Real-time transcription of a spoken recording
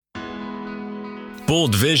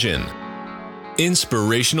Bold vision,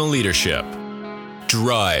 inspirational leadership,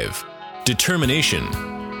 drive, determination,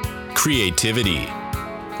 creativity.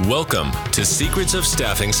 Welcome to Secrets of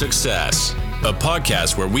Staffing Success, a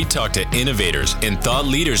podcast where we talk to innovators and thought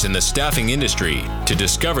leaders in the staffing industry to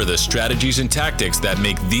discover the strategies and tactics that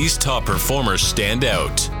make these top performers stand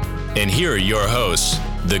out. And here are your hosts,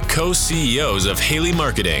 the co-CEOs of Haley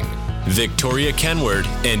Marketing, Victoria Kenward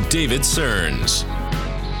and David Cerns.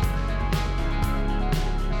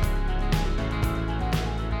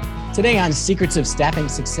 Today on Secrets of Staffing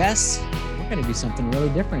Success, we're going to do something really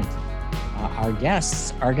different. Our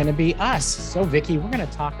guests are going to be us. So, Vicki, we're going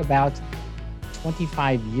to talk about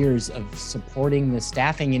 25 years of supporting the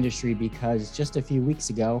staffing industry because just a few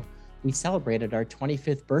weeks ago, we celebrated our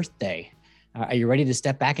 25th birthday. Are you ready to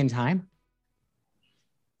step back in time?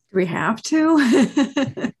 Do we have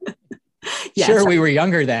to? Yes, sure, we were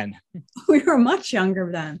younger then. We were much younger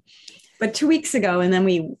then. But 2 weeks ago, and then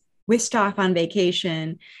we whisked off on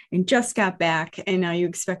vacation and just got back. And now you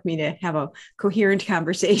expect me to have a coherent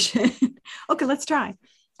conversation. Okay, let's try.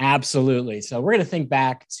 Absolutely. So we're going to think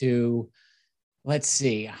back to, let's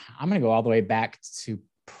see, I'm going to go all the way back to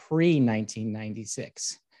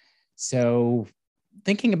pre-1996. So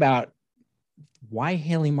thinking about why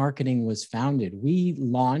Haley Marketing was founded, we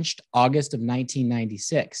launched August of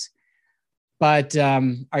 1996. But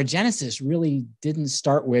our genesis really didn't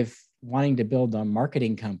start with wanting to build a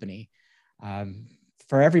marketing company.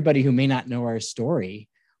 For everybody who may not know our story,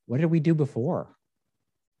 what did we do before?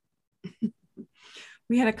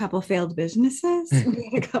 We had a couple failed businesses. We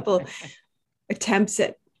had a couple attempts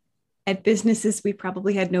at businesses we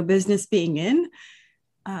probably had no business being in.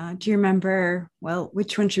 Do you remember, well,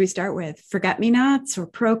 which one should we start with? Forget-Me-Nots or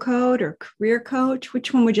ProCode or Career Coach?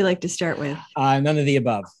 Which one would you like to start with? None of the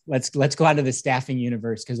above. Let's go out of the staffing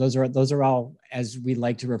universe because those are all, as we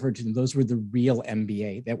like to refer to them, those were the real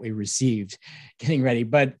MBA that we received getting ready.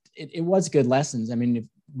 But it was good lessons. I mean,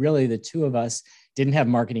 really the two of us didn't have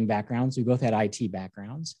marketing backgrounds. We both had IT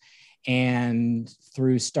backgrounds. And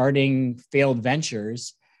through starting failed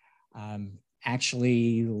ventures,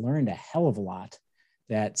 actually learned a hell of a lot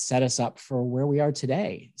that set us up for where we are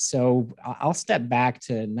today. So I'll step back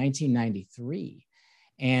to 1993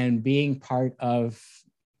 and being part of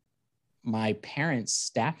my parents'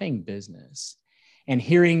 staffing business and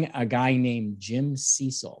hearing a guy named Jim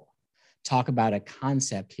Cecil talk about a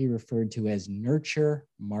concept he referred to as nurture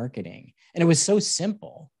marketing. And it was so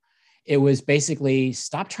simple. It was basically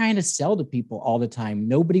stop trying to sell to people all the time.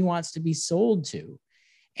 Nobody wants to be sold to.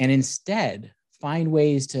 And instead, find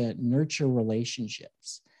ways to nurture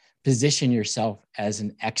relationships, position yourself as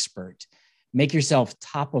an expert, make yourself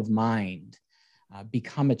top of mind,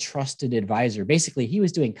 become a trusted advisor. Basically, he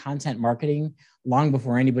was doing content marketing long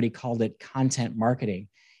before anybody called it content marketing.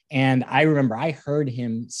 And I remember I heard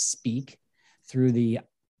him speak through the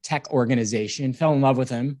tech organization, fell in love with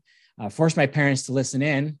him, forced my parents to listen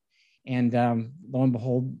in. And lo and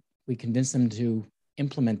behold, we convinced them to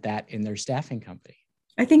implement that in their staffing company.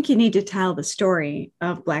 I think you need to tell the story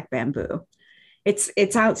of Black Bamboo. It's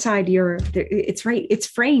outside it's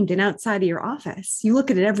framed and outside of your office. You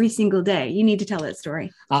look at it every single day. You need to tell that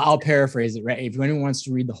story. I'll paraphrase it, right? If anyone wants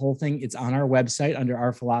to read the whole thing, it's on our website under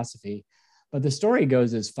our philosophy. But the story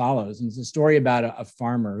goes as follows. And it's a story about a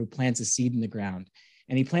farmer who plants a seed in the ground.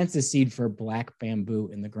 And he plants the seed for black bamboo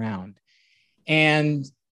in the ground. And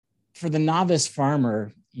for the novice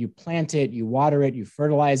farmer, you plant it, you water it, you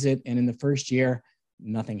fertilize it. And in the first year,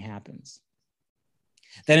 nothing happens.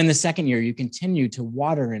 Then in the second year, you continue to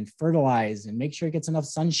water and fertilize and make sure it gets enough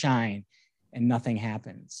sunshine and nothing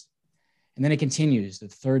happens. And then it continues the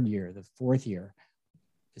third year, the fourth year,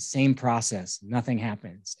 the same process, nothing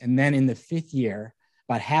happens. And then in the fifth year,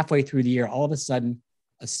 about halfway through the year, all of a sudden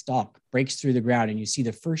a stalk breaks through the ground and you see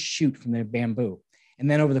the first shoot from the bamboo. And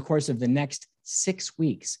then over the course of the next 6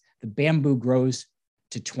 weeks, the bamboo grows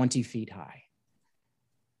to 20 feet high.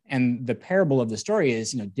 And the parable of the story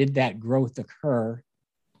is, did that growth occur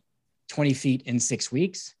 20 feet in 6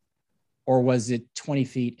 weeks? Or was it 20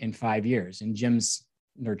 feet in 5 years? And Jim's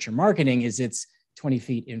nurture marketing is it's 20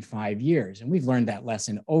 feet in 5 years. And we've learned that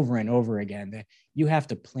lesson over and over again, that you have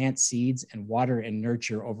to plant seeds and water and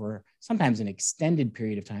nurture over sometimes an extended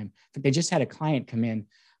period of time. But they just had a client come in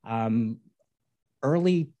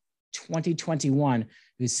early 2021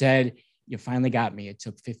 who said, you finally got me. It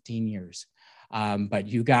took 15 years. But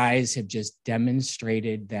you guys have just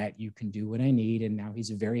demonstrated that you can do what I need. And now he's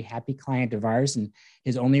a very happy client of ours. And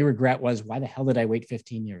his only regret was, why the hell did I wait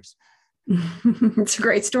 15 years? It's a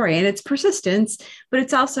great story. And it's persistence, but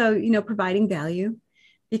it's also, providing value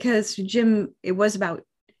because Jim, it was about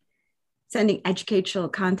sending educational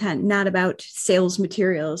content, not about sales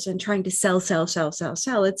materials and trying to sell.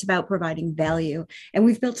 It's about providing value. And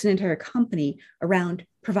we've built an entire company around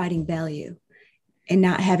providing value and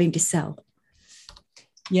not having to sell.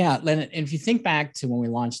 Yeah, and if you think back to when we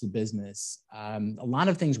launched the business, a lot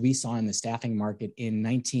of things we saw in the staffing market in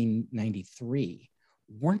 1993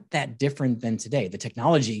 weren't that different than today. The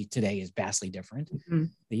technology today is vastly different. Mm-hmm.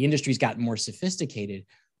 The industry's gotten more sophisticated,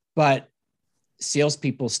 but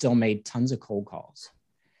salespeople still made tons of cold calls.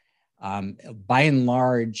 By and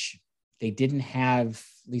large, they didn't have,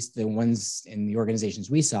 at least the ones in the organizations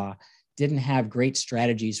we saw, didn't have great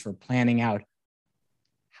strategies for planning out,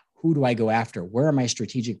 who do I go after? Where are my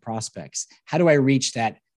strategic prospects? How do I reach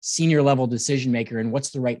that senior level decision maker? And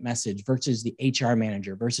what's the right message versus the HR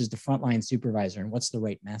manager versus the frontline supervisor? And what's the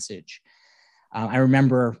right message? I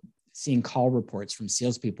remember seeing call reports from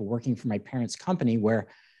salespeople working for my parents' company where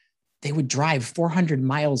they would drive 400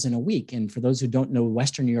 miles in a week. And for those who don't know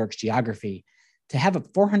Western New York's geography, to have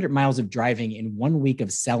 400 miles of driving in 1 week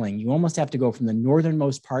of selling, you almost have to go from the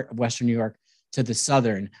northernmost part of Western New York to the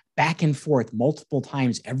southern, back and forth multiple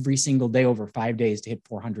times every single day over 5 days to hit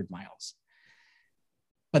 400 miles.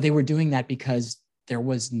 But they were doing that because there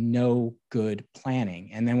was no good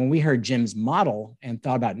planning. And then when we heard Jim's model and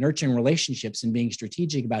thought about nurturing relationships and being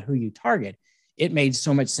strategic about who you target, it made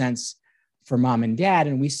so much sense for mom and dad.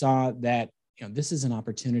 And we saw that, this is an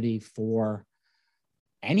opportunity for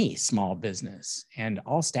any small business and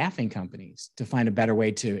all staffing companies to find a better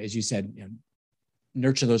way to, as you said,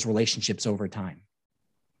 nurture those relationships over time.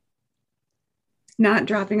 Not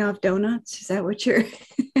dropping off donuts. Is that what you're?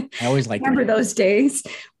 I always like remember those days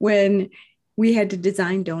when we had to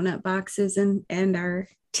design donut boxes and our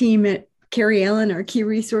team at Carrie Allen, our Key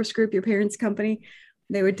Resource Group, your parents' company,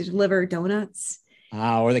 they would deliver donuts.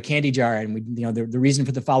 Or the candy jar. And we, the reason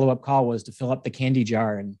for the follow-up call was to fill up the candy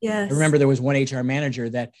jar. And yes. I remember there was one HR manager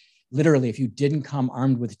that literally, if you didn't come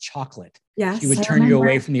armed with chocolate, yes, she would turn you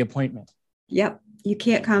away from the appointment. Yep. You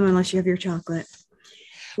can't come unless you have your chocolate.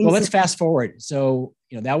 Well, let's fast forward. So,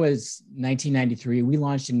 that was 1993. We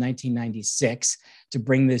launched in 1996 to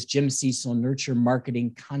bring this Jim Cecil nurture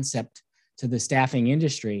marketing concept to the staffing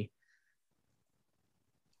industry.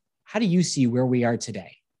 How do you see where we are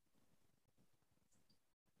today?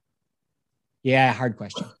 Yeah, hard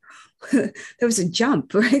question. There was a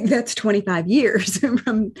jump, right? That's 25 years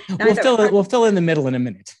from. We'll fill in the middle in a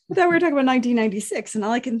minute. I thought we were talking about 1996, and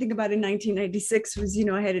all I can think about in 1996 was,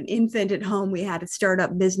 I had an infant at home. We had a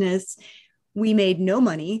startup business. We made no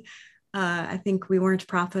money. I think we weren't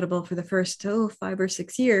profitable for the first 5 or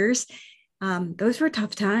 6 years. Those were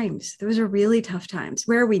tough times. Those are really tough times.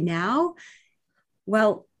 Where are we now?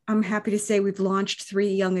 Well, I'm happy to say we've launched 3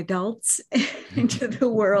 young adults into the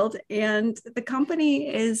world, and the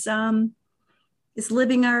company is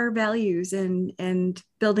living our values and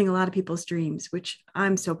building a lot of people's dreams, which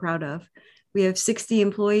I'm so proud of. We have 60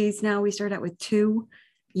 employees now. We started out with 2,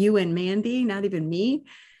 you and Mandy, not even me.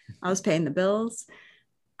 I was paying the bills.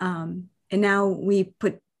 And now we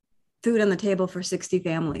put food on the table for 60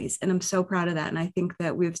 families. And I'm so proud of that. And I think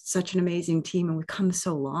that we have such an amazing team, and we've come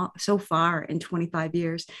so far in 25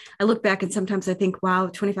 years. I look back and sometimes I think, wow,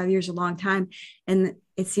 25 years is a long time. And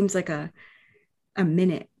it seems like a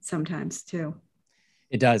minute sometimes too.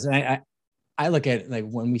 It does. And I look at like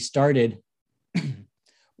when we started,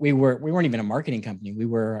 we weren't even a marketing company. We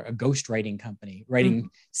were a ghostwriting company, writing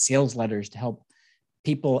sales letters to help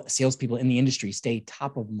salespeople in the industry stay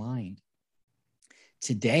top of mind.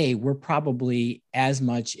 Today, we're probably as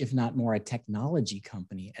much, if not more, a technology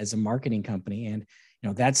company as a marketing company. And,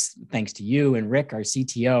 that's thanks to you and Rick, our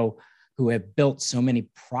CTO, who have built so many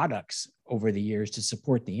products over the years to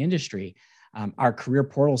support the industry. Our career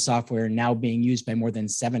portal software now being used by more than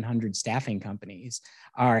 700 staffing companies.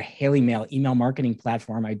 Our Haley Mail email marketing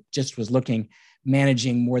platform, I just was looking,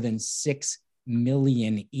 managing more than 6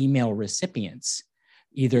 million email recipients,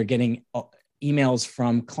 either getting emails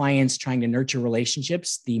from clients trying to nurture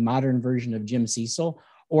relationships, the modern version of Jim Cecil,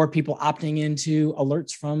 or people opting into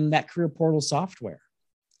alerts from that career portal software.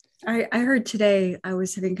 I heard today, I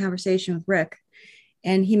was having a conversation with Rick,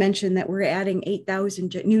 and he mentioned that we're adding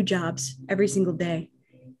 8,000 new jobs every single day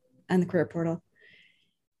on the career portal.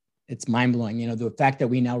 It's mind-blowing. The fact that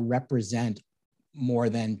we now represent more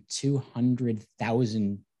than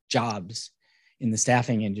 200,000 jobs in the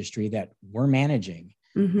staffing industry that we're managing.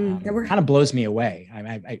 It kind of blows me away.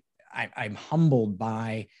 I'm humbled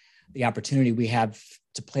by the opportunity we have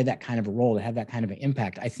to play that kind of a role, to have that kind of an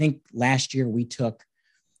impact. I think last year we took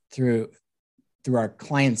through our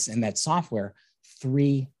clients and that software,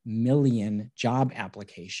 3 million job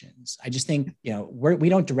applications. I just think, we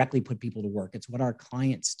don't directly put people to work. It's what our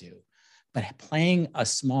clients do. but playing a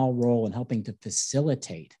small role in helping to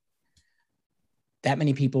facilitate that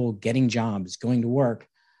many people getting jobs, going to work,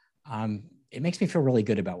 it makes me feel really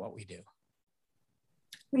good about what we do.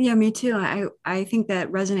 Yeah, me too. I think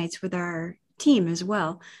that resonates with our team as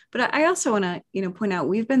well. But I also want to, point out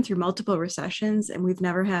we've been through multiple recessions and we've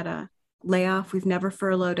never had a layoff. We've never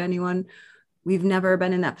furloughed anyone. We've never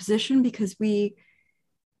been in that position because we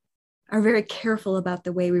are very careful about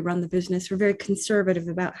the way we run the business. We're very conservative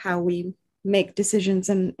about how we make decisions,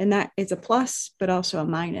 and that is a plus, but also a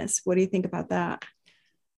minus. What do you think about that?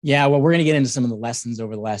 Yeah, well, we're going to get into some of the lessons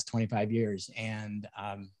over the last 25 years. And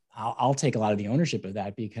I'll take a lot of the ownership of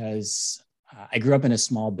that because I grew up in a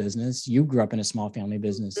small business. You grew up in a small family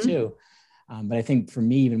business too. But I think for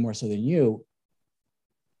me, even more so than you,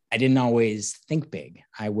 I didn't always think big.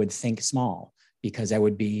 I would think small because I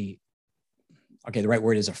would be, the right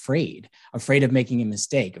word is afraid of making a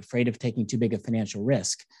mistake, afraid of taking too big a financial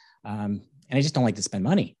risk. And I just don't like to spend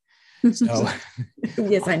money. So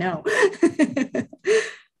yes, I know.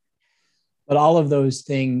 But all of those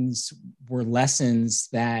things were lessons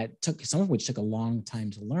that some of which took a long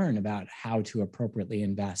time to learn about how to appropriately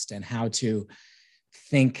invest and how to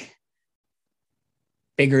think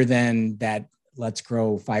bigger than that. Let's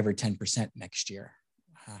grow 5 or 10% next year.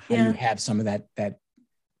 How do you have some of that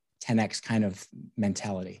 10x kind of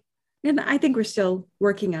mentality? And I think we're still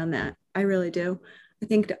working on that. I really do. I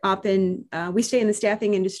think often we stay in the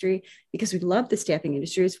staffing industry because we love the staffing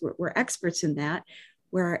industries. We're experts in that.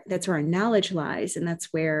 That's where our knowledge lies, and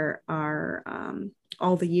that's where our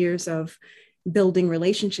all the years of building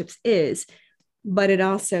relationships is. But it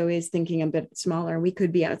also is thinking a bit smaller. We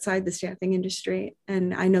could be outside the staffing industry,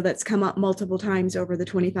 and I know that's come up multiple times over the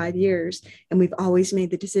 25 years. And we've always made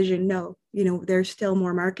the decision: no, there's still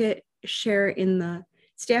more market share in the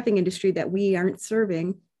staffing industry that we aren't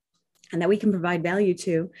serving, and that we can provide value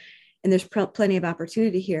to. And there's plenty of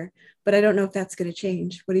opportunity here, but I don't know if that's going to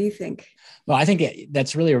change. What do you think? Well, I think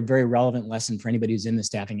that's really a very relevant lesson for anybody who's in the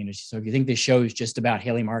staffing industry. So if you think this show is just about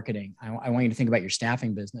Haley Marketing, I want you to think about your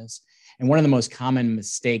staffing business. And one of the most common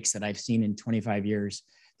mistakes that I've seen in 25 years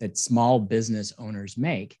that small business owners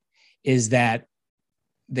make is that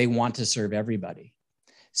they want to serve everybody.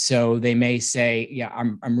 So they may say, yeah,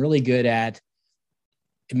 I'm really good at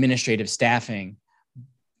administrative staffing,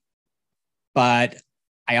 but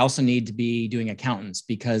I also need to be doing accountants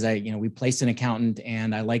because we placed an accountant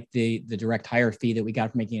and I like the direct hire fee that we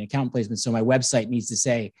got from making an accountant placement. So my website needs to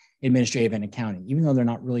say administrative and accounting, even though they're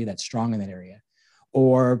not really that strong in that area.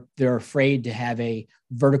 Or they're afraid to have a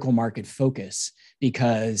vertical market focus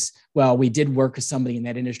because, well, we did work with somebody in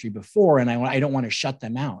that industry before and I don't want to shut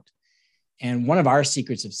them out. And one of our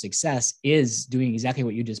secrets of success is doing exactly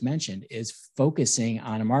what you just mentioned, is focusing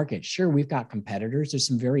on a market. Sure, we've got competitors. There's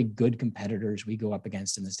some very good competitors we go up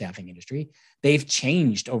against in the staffing industry. They've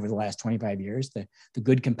changed over the last 25 years. The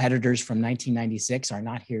good competitors from 1996 are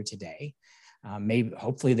not here today.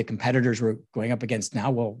 Hopefully the competitors we're going up against now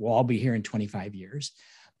will all be here in 25 years.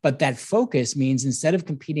 But that focus means instead of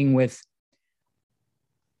competing with,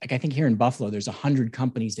 I think here in Buffalo, there's 100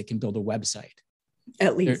 companies that can build a website.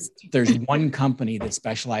 At least there's one company that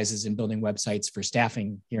specializes in building websites for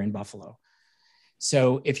staffing here in Buffalo.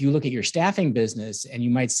 So if you look at your staffing business and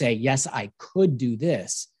you might say, yes, I could do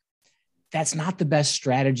this, that's not the best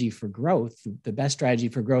strategy for growth. The best strategy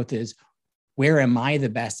for growth is, where am I the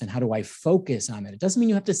best and how do I focus on it? It doesn't mean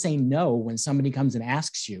you have to say no when somebody comes and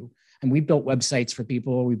asks you. And we built websites for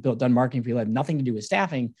people, done marketing for people that have nothing to do with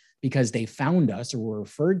staffing because they found us or were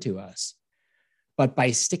referred to us. But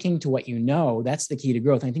by sticking to what you know, that's the key to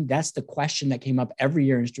growth. And I think that's the question that came up every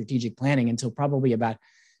year in strategic planning until probably about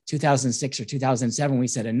 2006 or 2007. We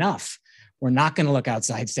said, enough. We're not going to look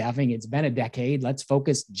outside staffing. It's been a decade. Let's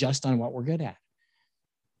focus just on what we're good at.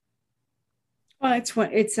 Well,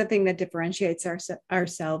 it's something that differentiates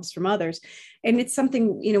ourselves from others. And it's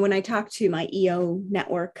something, when I talk to my EO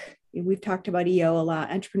network, we've talked about EO a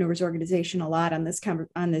lot, Entrepreneurs Organization a lot on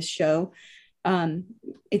this show.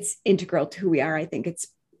 It's integral to who we are. I think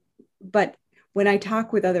but when I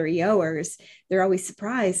talk with other EOers, they're always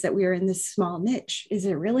surprised that we are in this small niche. Is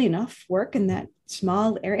there really enough work in that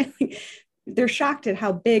small area? They're shocked at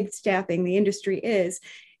how big staffing the industry is.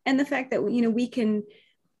 And the fact that, we can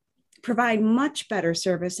provide much better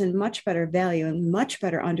service and much better value and much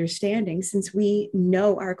better understanding since we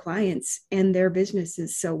know our clients and their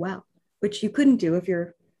businesses so well, which you couldn't do if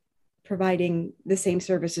you're providing the same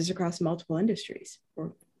services across multiple industries.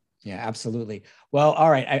 Yeah, absolutely. Well, all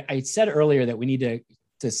right. I said earlier that we need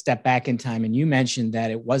to step back in time, and you mentioned that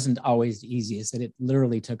it wasn't always the easiest, that it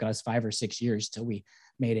literally took us 5 or 6 years till we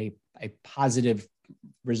made a positive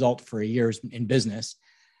result for a year in business.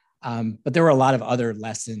 But there were a lot of other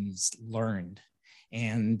lessons learned.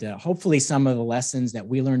 And hopefully some of the lessons that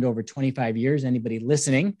we learned over 25 years, anybody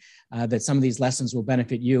listening, that some of these lessons will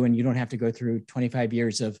benefit you and you don't have to go through 25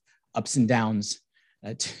 years of ups and downs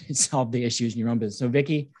to solve the issues in your own business. So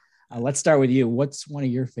Vicki, let's start with you. What's one of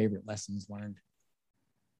your favorite lessons learned?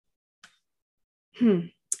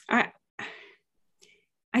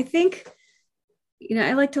 I think,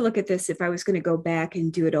 I like to look at this. If I was going to go back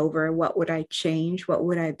and do it over, what would I change? What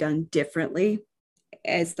would I have done differently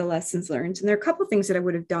as the lessons learned? And there are a couple of things that I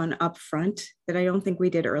would have done up front that I don't think we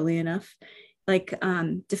did early enough, like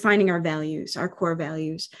defining our values, our core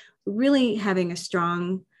values, really having a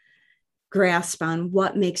strong grasp on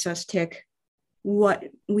what makes us tick, what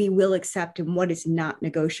we will accept and what is not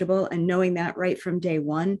negotiable. And knowing that right from day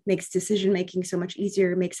one makes decision-making so much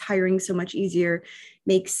easier, makes hiring so much easier,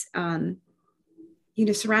 makes,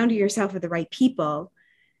 surrounding yourself with the right people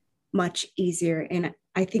much easier. And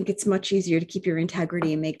I think it's much easier to keep your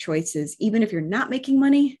integrity and make choices, even if you're not making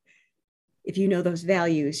money. If you know those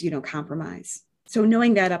values, you don't compromise. So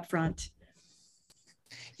knowing that up front.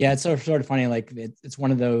 Yeah, it's sort of funny. Like it's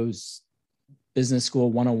one of those business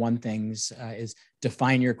school 101 things is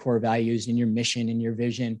define your core values and your mission and your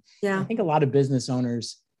vision. Yeah. I think a lot of business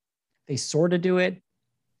owners, they sort of do it,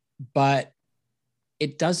 but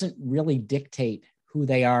it doesn't really dictate who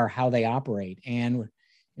they are, how they operate. And,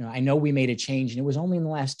 I know we made a change and it was only in the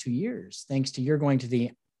last 2 years, thanks to your going to the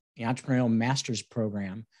Entrepreneurial Masters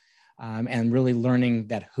program and really learning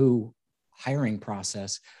that who hiring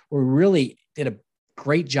process, where we really did a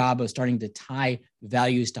great job of starting to tie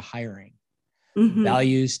values to hiring. Mm-hmm.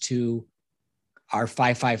 Values to our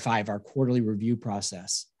 555, our quarterly review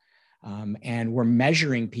process. And we're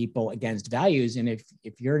measuring people against values. And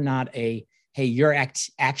if you're not your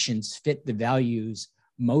actions fit the values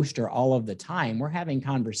most or all of the time, we're having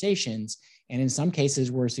conversations. And in some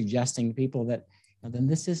cases, we're suggesting to people that, then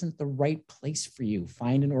this isn't the right place for you.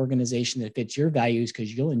 Find an organization that fits your values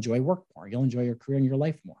because you'll enjoy work more. You'll enjoy your career and your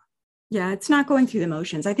life more. Yeah, it's not going through the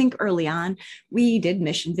motions. I think early on, we did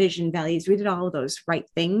mission, vision, values. We did all of those right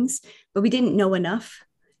things, but we didn't know enough.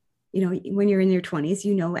 When you're in your 20s,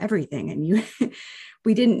 you know everything. And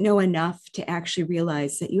we didn't know enough to actually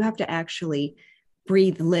realize that you have to actually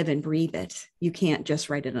live and breathe it. You can't just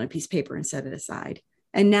write it on a piece of paper and set it aside.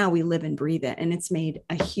 And now we live and breathe it. And it's made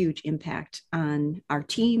a huge impact on our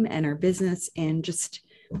team and our business. And just,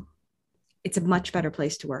 it's a much better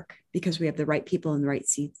place to work because we have the right people in the right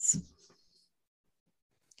seats.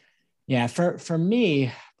 Yeah, for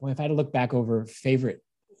me, if I had to look back over favorite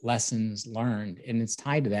lessons learned, and it's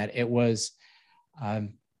tied to that, it was, I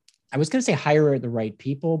was going to say hire the right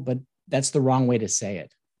people, but that's the wrong way to say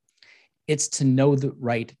it. It's to know the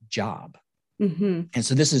right job. Mm-hmm. And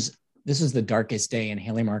so this is the darkest day in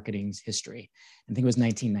Haley Marketing's history. I think it was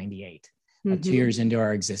 1998, 2 years into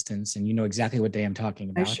our existence. And you know exactly what day I'm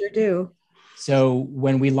talking about. I sure do. So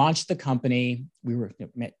when we launched the company,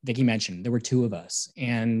 Vicki mentioned, there were two of us.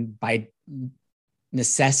 And by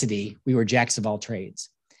necessity, we were jacks of all trades.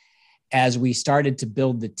 As we started to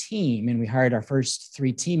build the team and we hired our first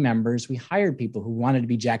 3 team members, we hired people who wanted to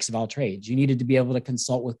be jacks of all trades. You needed to be able to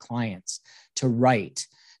consult with clients, to write,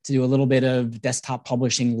 to do a little bit of desktop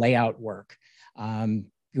publishing layout work. You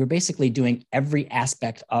were basically doing every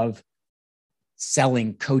aspect of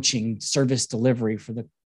selling, coaching, service delivery for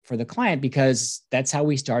the client, because that's how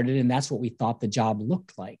we started and that's what we thought the job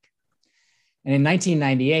looked like. And in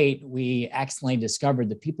 1998, we accidentally discovered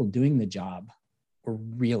the people doing the job were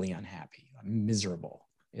really unhappy, miserable.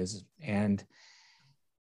 And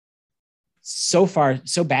so far,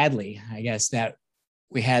 so badly, I guess, that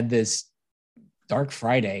we had this dark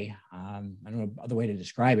Friday, I don't know other way to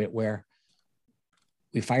describe it, where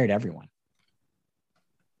we fired everyone.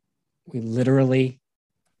 We literally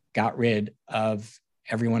got rid of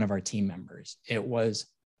every one of our team members. It was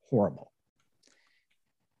horrible.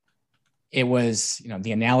 It was,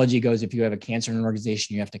 the analogy goes, if you have a cancer in an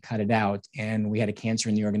organization, you have to cut it out. And we had a cancer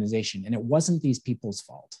in the organization. And it wasn't these people's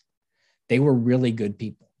fault. They were really good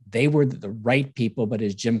people. They were the right people. But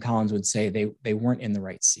as Jim Collins would say, they weren't in the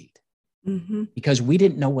right seat. Mm-hmm. Because we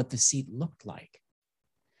didn't know what the seat looked like.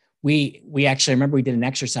 We actually, remember we did an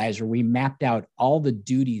exercise where we mapped out all the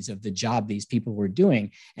duties of the job these people were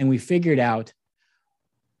doing. And we figured out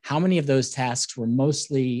how many of those tasks were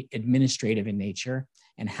mostly administrative in nature,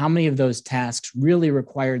 and how many of those tasks really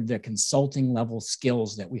required the consulting level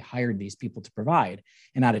skills that we hired these people to provide.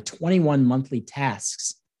 And out of 21 monthly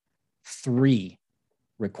tasks, 3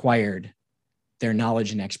 required their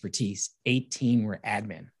knowledge and expertise. 18 were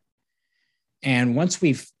admin. And once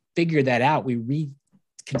we figured that out, we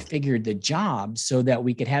configured the job so that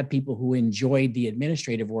we could have people who enjoyed the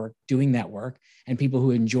administrative work doing that work and people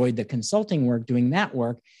who enjoyed the consulting work doing that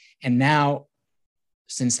work. And now,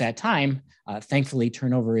 since that time, thankfully,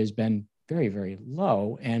 turnover has been very, very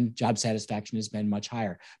low and job satisfaction has been much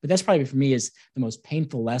higher. But that's probably for me is the most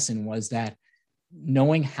painful lesson, was that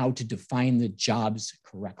knowing how to define the jobs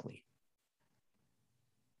correctly.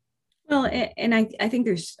 Well, and I think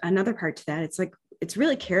there's another part to that. It's like, it's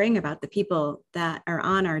really caring about the people that are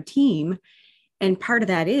on our team. And part of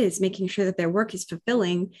that is making sure that their work is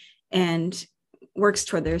fulfilling and works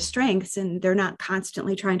toward their strengths. And they're not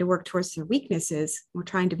constantly trying to work towards their weaknesses. We're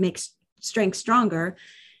trying to make strength stronger.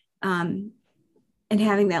 And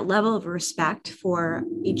having that level of respect for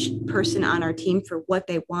each person on our team for what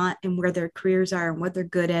they want and where their careers are and what they're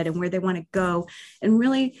good at and where they want to go, and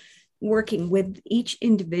really working with each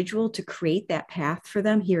individual to create that path for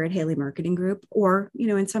them here at Haley Marketing Group, or, you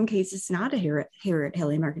know, in some cases not here at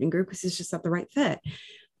Haley Marketing Group because it's just not the right fit.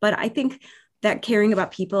 But I think that caring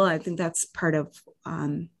about people, I think that's part of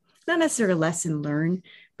not necessarily a lesson learned,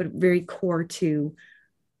 but very core to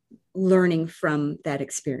learning from that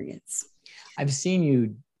experience. I've seen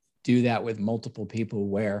you do that with multiple people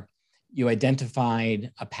where you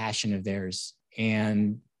identified a passion of theirs,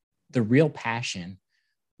 and the real passion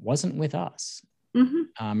wasn't with us. Mm-hmm.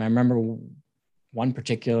 I remember one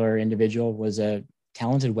particular individual was a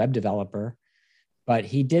talented web developer, but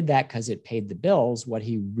he did that because it paid the bills. What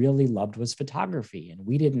he really loved was photography, and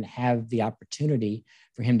we didn't have the opportunity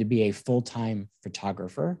for him to be a full-time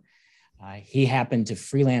photographer. He happened to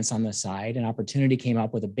freelance on the side. An opportunity came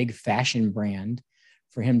up with a big fashion brand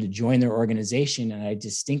for him to join their organization. And I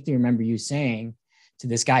distinctly remember you saying to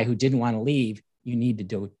this guy who didn't want to leave, you need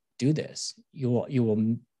to do this. You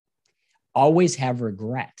will always have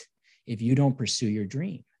regret if you don't pursue your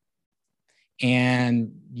dream.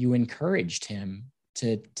 And you encouraged him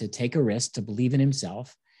to take a risk, to believe in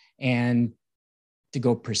himself, and to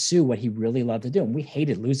go pursue what he really loved to do. And we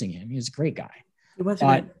hated losing him. He was a great guy. It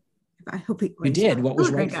wasn't. I hope he did what was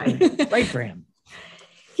right for him.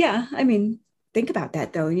 Yeah. I mean, think about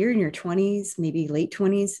that though. You're in your 20s, maybe late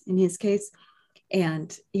 20s in his case,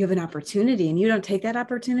 and you have an opportunity and you don't take that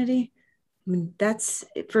opportunity. I mean, that's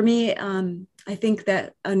for me. I think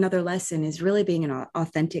that another lesson is really being an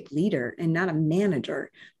authentic leader and not a manager.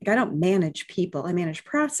 Like, I don't manage people, I manage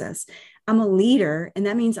process. I'm a leader, and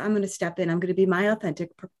that means I'm going to step in. I'm going to be my authentic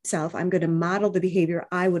self. I'm going to model the behavior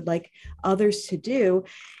I would like others to do.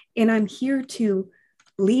 And I'm here to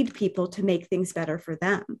lead people to make things better for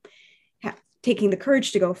them. Taking the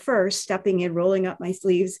courage to go first, stepping in, rolling up my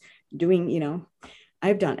sleeves, doing, you know,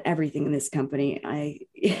 I've done everything in this company.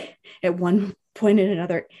 At one point and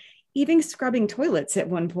another, even scrubbing toilets at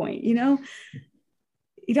one point, you know,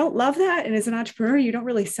 you don't love that. And as an entrepreneur, you don't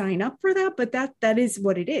really sign up for that, but that is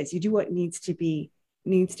what it is. You do what needs to be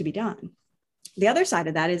done. The other side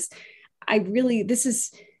of that is this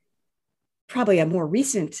is probably a more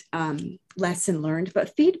recent lesson learned,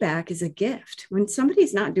 but feedback is a gift. When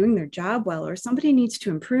somebody's not doing their job well, or somebody needs to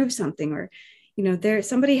improve something, or, you know,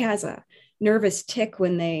 somebody has a nervous tick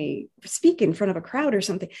when they speak in front of a crowd or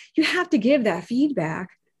something, you have to give that feedback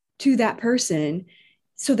to that person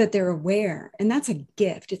so that they're aware. And that's a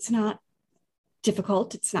gift. It's not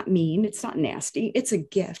difficult. It's not mean. It's not nasty. It's a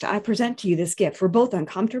gift. I present to you this gift. We're both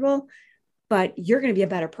uncomfortable, but you're going to be a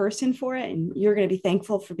better person for it. And you're going to be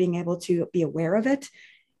thankful for being able to be aware of it.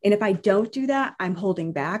 And if I don't do that, I'm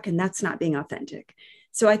holding back, and that's not being authentic.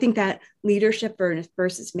 So I think that leadership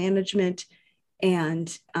versus management,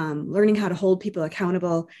 and learning how to hold people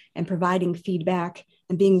accountable and providing feedback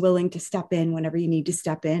and being willing to step in whenever you need to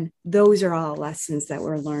step in, those are all lessons that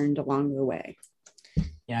were learned along the way.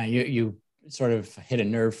 Yeah, you sort of hit a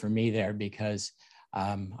nerve for me there, because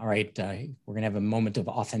all right, we're going to have a moment of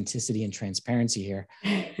authenticity and transparency here.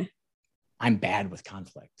 I'm bad with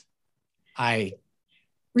conflict. I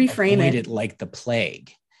reframe it like the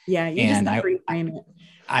plague. Yeah, you just have to reframe it.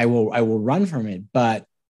 I will run from it,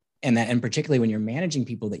 and particularly when you're managing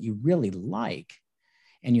people that you really like,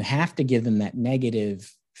 and you have to give them that negative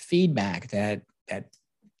feedback, that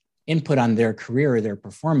input on their career or their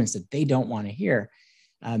performance that they don't want to hear.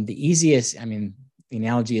 The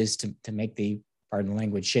analogy is to make the, pardon the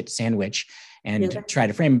language, shit sandwich and try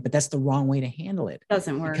to frame it, but that's the wrong way to handle it.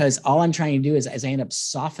 Doesn't work. Because all I'm trying to do is I end up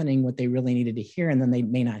softening what they really needed to hear, and then they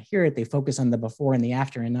may not hear it. They focus on the before and the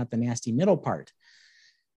after and not the nasty middle part.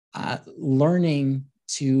 Learning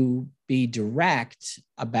to be direct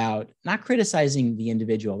about not criticizing the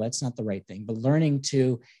individual, that's not the right thing, but learning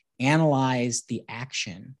to analyze the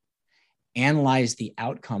action, analyze the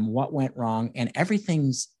outcome, what went wrong, and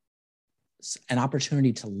everything's an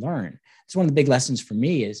opportunity to learn. It's one of the big lessons for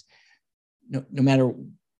me is no matter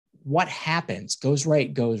what happens, goes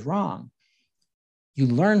right, goes wrong, you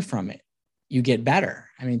learn from it. You get better.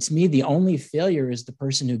 I mean, to me, the only failure is the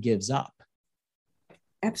person who gives up.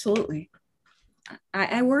 Absolutely.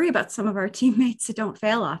 I worry about some of our teammates that don't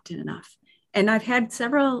fail often enough. And I've had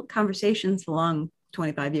several conversations along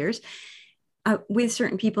 25 years with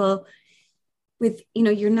certain people with,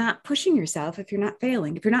 you're not pushing yourself if you're not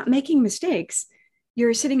failing. If you're not making mistakes,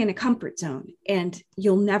 you're sitting in a comfort zone, and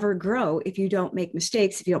you'll never grow if you don't make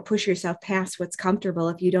mistakes, if you don't push yourself past what's comfortable,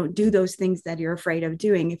 if you don't do those things that you're afraid of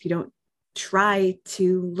doing, if you don't try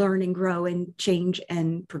to learn and grow and change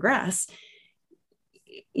and progress,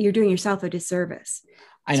 you're doing yourself a disservice.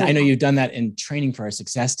 I know you've done that in training for our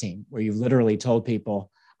success team, where you've literally told people,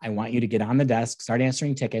 I want you to get on the desk, start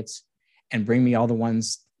answering tickets, and bring me all the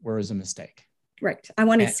ones where it was a mistake. Right. I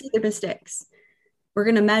want to see the mistakes. We're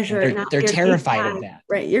going to measure. They're terrified of that.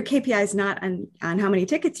 Right. Your KPI is not on how many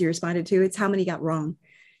tickets you responded to. It's how many got wrong,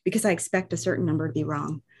 because I expect a certain number to be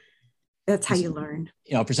wrong. That's how you learn.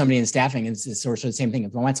 For somebody in staffing, it's sort of the same thing.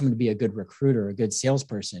 If I want someone to be a good recruiter, a good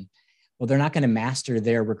salesperson, well, they're not going to master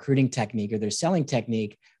their recruiting technique or their selling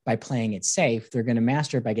technique by playing it safe. They're going to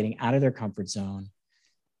master it by getting out of their comfort zone,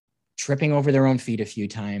 tripping over their own feet a few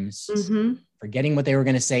times, forgetting what they were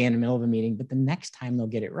going to say in the middle of a meeting, but the next time they'll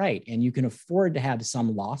get it right. And you can afford to have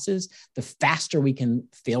some losses. The faster we can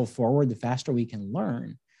fail forward, the faster we can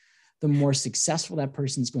learn, the more successful that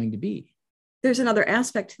person's going to be. There's another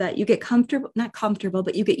aspect to that. You get not comfortable,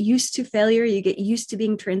 but you get used to failure. You get used to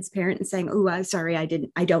being transparent and saying, oh, I'm sorry,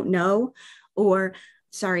 I don't know, or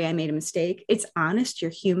sorry, I made a mistake. It's honest.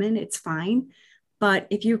 You're human. It's fine. But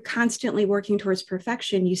if you're constantly working towards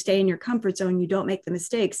perfection, you stay in your comfort zone, you don't make the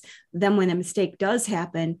mistakes, then when a mistake does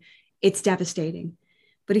happen, it's devastating.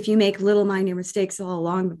 But if you make little minor mistakes all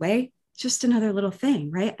along the way, just another little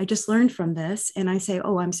thing, right? I just learned from this, and I say,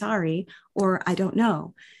 oh, I'm sorry, or I don't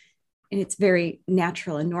know. And it's very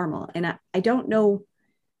natural and normal. And I don't know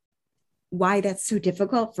why that's so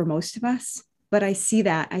difficult for most of us, but I see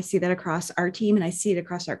that across our team, and I see it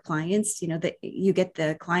across our clients. That you get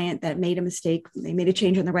the client that made a mistake, they made a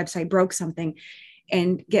change on their website, broke something,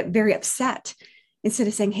 and get very upset. Instead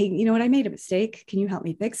of saying, hey, you know what, I made a mistake, can you help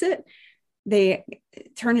me fix it? They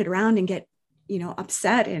turn it around and get,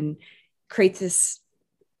 upset and create this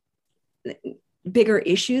bigger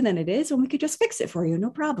issue than it is. And we could just fix it for you. No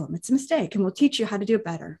problem. It's a mistake, and we'll teach you how to do it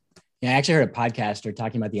better. Yeah, I actually heard a podcaster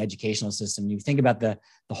talking about the educational system. You think about the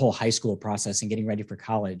whole high school process and getting ready for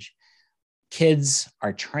college. Kids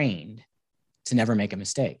are trained to never make a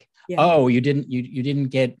mistake. Yeah. Oh, you didn't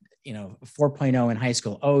get 4.0 in high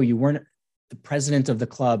school. Oh, you weren't the president of the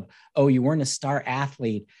club. Oh, you weren't a star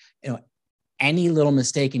athlete. Any little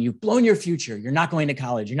mistake and you've blown your future. You're not going to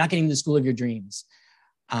college. You're not getting to the school of your dreams.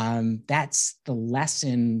 That's the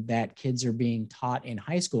lesson that kids are being taught in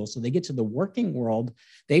high school. So they get to the working world.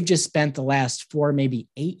 They've just spent the last 4, maybe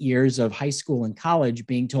 8 years of high school and college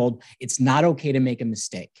being told it's not okay to make a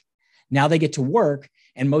mistake. Now they get to work,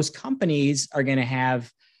 and most companies are going to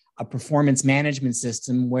have a performance management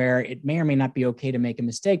system where it may or may not be okay to make a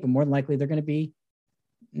mistake, but more than likely they're going to be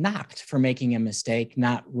knocked for making a mistake,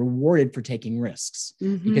 not rewarded for taking risks,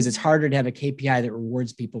 because it's harder to have a KPI that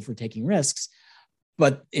rewards people for taking risks.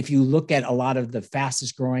 But if you look at a lot of the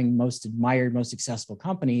fastest growing, most admired, most successful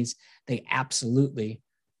companies, they absolutely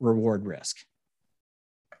reward risk.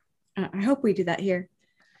 I hope we do that here.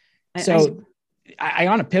 So I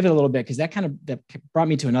want to pivot a little bit, because that brought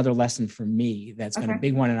me to another lesson for me. That's been a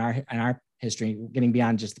big one in our history, getting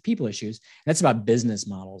beyond just the people issues. And that's about business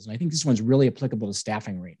models. And I think this one's really applicable to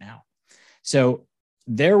staffing right now. So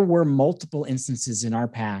there were multiple instances in our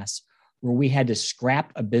past where we had to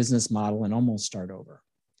scrap a business model and almost start over.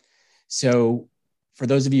 So for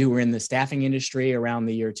those of you who were in the staffing industry around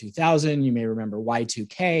the year 2000, you may remember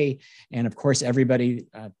Y2K. And of course, everybody,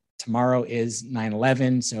 tomorrow is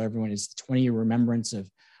 9/11. So everyone is 20-year remembrance of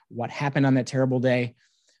what happened on that terrible day.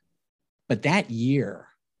 But that year,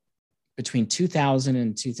 between 2000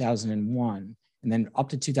 and 2001, and then up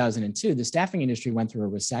to 2002, the staffing industry went through a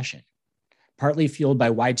recession, partly fueled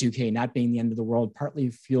by Y2K not being the end of the world,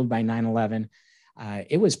 partly fueled by 9/11.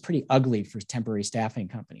 It was pretty ugly for temporary staffing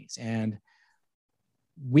companies. And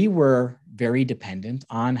we were very dependent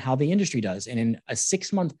on how the industry does. And in a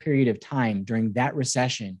 6-month period of time during that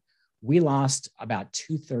recession, we lost about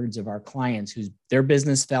 2/3 of our clients their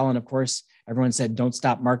business fell. And of course, everyone said, don't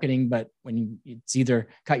stop marketing. But when it's either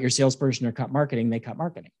cut your salesperson or cut marketing, they cut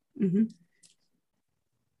marketing.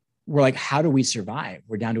 We're like, how do we survive?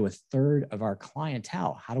 We're down to 1/3 of our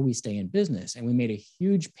clientele. How do we stay in business? And we made a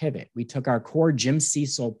huge pivot. We took our core Jim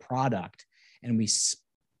Cecil product and we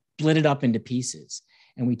split it up into pieces.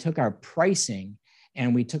 And we took our pricing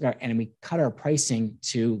and we cut our pricing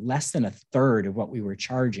to less than a third of what we were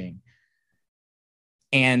charging.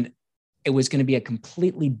 And it was going to be a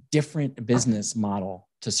completely different business model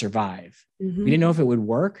to survive. We didn't know if it would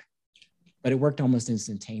work, but it worked almost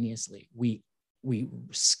instantaneously. We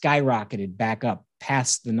skyrocketed back up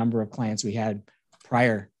past the number of clients we had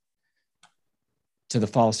prior to the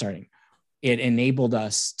fall starting. It enabled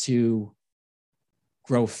us to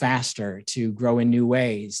grow faster, to grow in new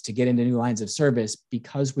ways, to get into new lines of service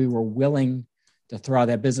because we were willing to throw out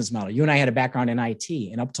that business model. You and I had a background in IT,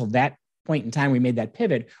 and up till that point in time, we made that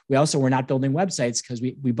pivot. We also were not building websites because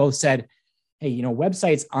we both said, hey,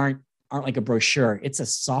 websites aren't like a brochure. It's a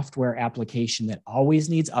software application that always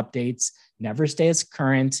needs updates, never stays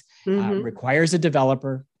current, requires a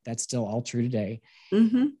developer. That's still all true today.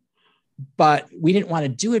 But we didn't want to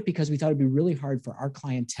do it because we thought it'd be really hard for our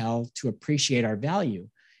clientele to appreciate our value.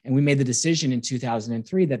 And we made the decision in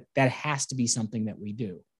 2003 that has to be something that we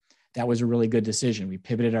do. That was a really good decision. We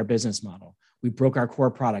pivoted our business model. We broke our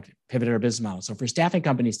core product, pivoted our business model. So for staffing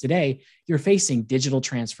companies today, you're facing digital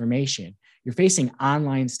transformation. You're facing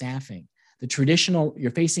online staffing.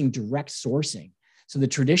 You're facing direct sourcing. So the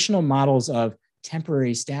traditional models of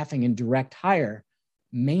temporary staffing and direct hire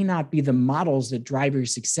may not be the models that drive your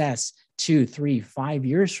success 2, 3, 5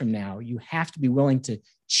 years from now. You have to be willing to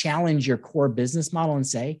challenge your core business model and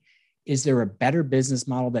say, is there a better business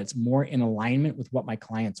model that's more in alignment with what my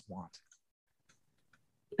clients want?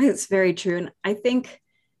 It's very true. And I think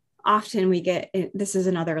often this is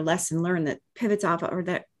another lesson learned that pivots off or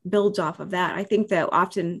that builds off of that. I think that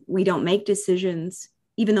often we don't make decisions,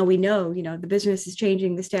 even though we know, the business is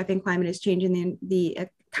changing, the staffing climate is changing, the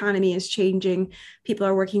economy is changing, people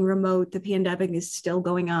are working remote, the pandemic is still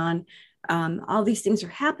going on. All these things are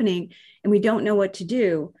happening and we don't know what to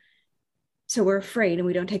do. So we're afraid and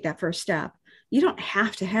we don't take that first step. You don't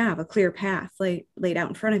have to have a clear path laid out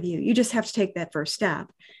in front of you. You just have to take that first step.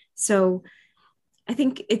 So I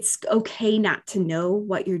think it's okay not to know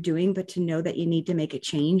what you're doing, but to know that you need to make a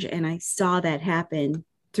change. And I saw that happen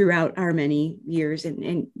throughout our many years.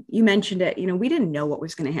 And you mentioned it, we didn't know what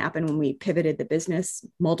was going to happen when we pivoted the business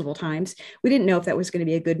multiple times. We didn't know if that was going to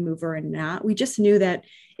be a good move or not. We just knew that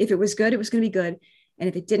if it was good, it was going to be good. And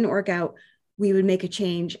if it didn't work out, we would make a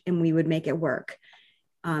change and we would make it work.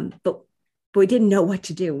 But we didn't know what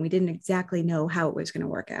to do. And we didn't exactly know how it was going to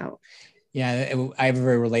work out. Yeah, I have a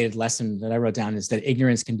very related lesson that I wrote down is that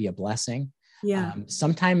ignorance can be a blessing. Yeah.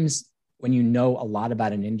 Sometimes when you know a lot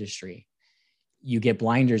about an industry, you get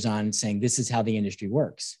blinders on saying, this is how the industry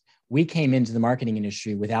works. We came into the marketing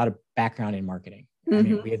industry without a background in marketing. I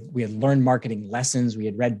mean, we had learned marketing lessons, we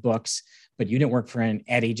had read books, but you didn't work for an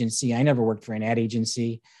ad agency. I never worked for an ad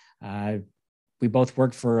agency. We both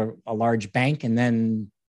worked for a large bank and then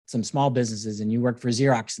some small businesses, and you worked for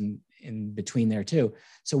Xerox in between there too.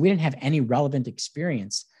 So we didn't have any relevant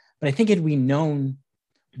experience. But I think had we known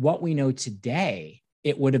what we know today,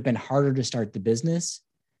 it would have been harder to start the business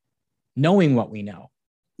knowing what we know.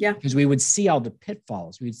 Yeah. Because we would see all the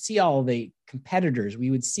pitfalls, we would see all the competitors, we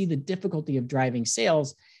would see the difficulty of driving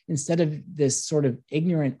sales instead of this sort of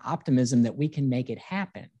ignorant optimism that we can make it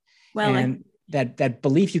happen. Well, and that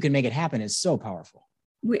belief you can make it happen is so powerful.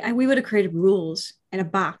 We would have created rules and a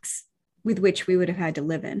box with which we would have had to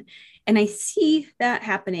live in. And I see that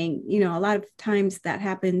happening, a lot of times that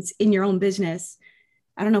happens in your own business.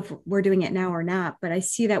 I don't know if we're doing it now or not, but I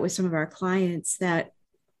see that with some of our clients that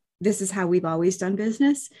this is how we've always done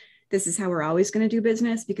business. This is how we're always going to do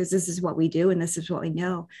business because this is what we do and this is what we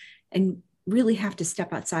know. And really have to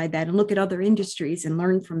step outside that and look at other industries and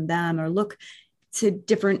learn from them, or look to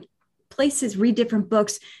different places, read different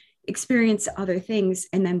books, experience other things,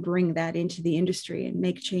 and then bring that into the industry and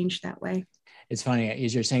make change that way. It's funny,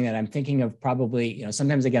 as you're saying that, I'm thinking of probably,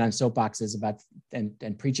 sometimes I get on soapboxes about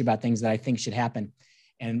and preach about things that I think should happen.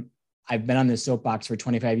 And I've been on this soapbox for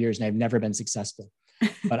 25 years and I've never been successful,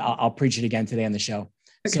 but I'll preach it again today on the show.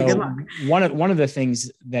 Okay, so one of the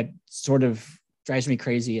things that sort of drives me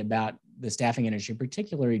crazy about the staffing industry,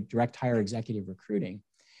 particularly direct hire executive recruiting,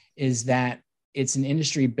 is that it's an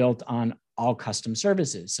industry built on all custom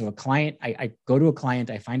services. So a client, I go to a client,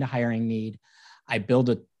 I find a hiring need, I build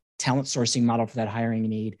a talent sourcing model for that hiring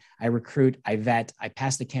need, I recruit, I vet, I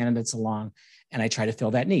pass the candidates along, and I try to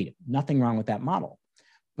fill that need. Nothing wrong with that model.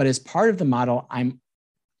 But as part of the model, I'm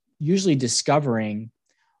usually discovering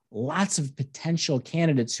lots of potential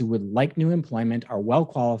candidates who would like new employment, are well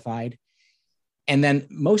qualified. And then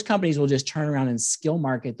most companies will just turn around and skill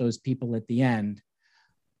market those people at the end.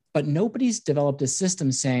 But nobody's developed a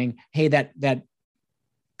system saying, hey, that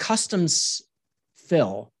customs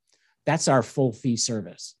fill That's our full fee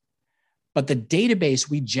service. But the database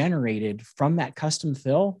we generated from that custom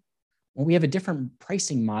fill, well, we have a different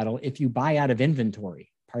pricing model if you buy out of inventory,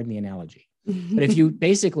 pardon the analogy. But if you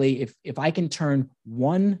basically, if I can turn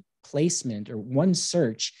one placement or one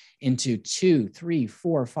search into 2, 3,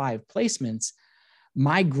 4, 5 placements,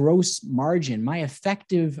 my gross margin, my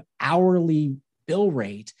effective hourly bill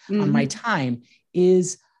rate on my time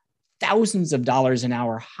is thousands of dollars an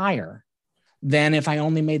hour higher than if I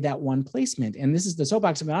only made that one placement. And this is the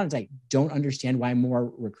soapbox about it. I don't understand why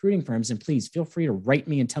more recruiting firms, and please feel free to write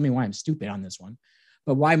me and tell me why I'm stupid on this one,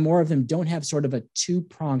 but why more of them don't have sort of a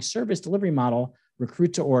two-pronged service delivery model,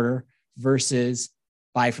 recruit to order versus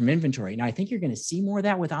buy from inventory. Now, I think you're going to see more of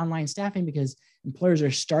that with online staffing because employers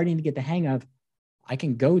are starting to get the hang of, I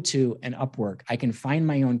can go to an Upwork, I can find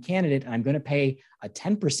my own candidate, and I'm going to pay a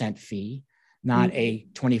 10% fee, not a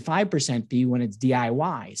 25% fee when it's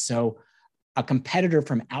DIY. So a competitor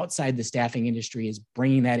from outside the staffing industry is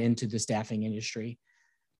bringing that into the staffing industry.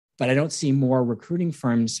 But I don't see more recruiting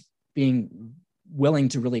firms being willing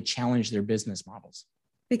to really challenge their business models.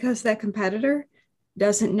 Because that competitor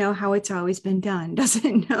doesn't know how it's always been done,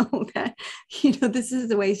 doesn't know that, this is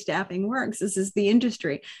the way staffing works. This is the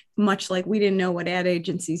industry, much like we didn't know what ad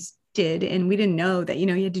agencies did. And we didn't know that,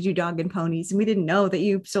 you had to do dog and ponies. And we didn't know that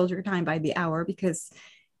you sold your time by the hour because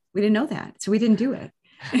we didn't know that. So we didn't do it.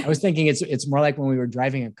 I was thinking it's more like when we were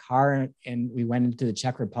driving a car and we went into the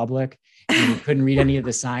Czech Republic and we couldn't read any of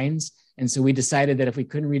the signs. And so we decided that if we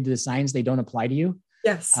couldn't read the signs, they don't apply to you.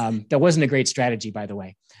 Yes. That wasn't a great strategy, by the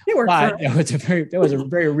way. It worked. But that was a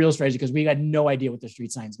very real strategy because we had no idea what the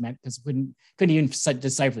street signs meant because we couldn't even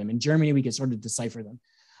decipher them. In Germany, we could sort of decipher them.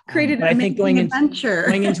 Created an amazing adventure.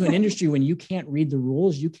 Going into an industry when you can't read the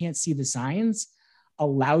rules, you can't see the signs,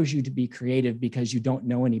 allows you to be creative because you don't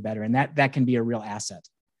know any better. And that can be a real asset.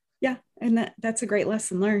 Yeah. And that's a great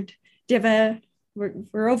lesson learned. Do you have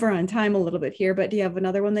we're over on time a little bit here, but do you have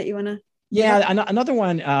another one that you want to? Yeah. Another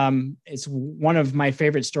one, it's one of my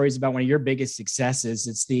favorite stories about one of your biggest successes.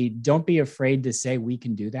 It's don't be afraid to say we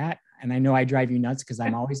can do that. And I know I drive you nuts because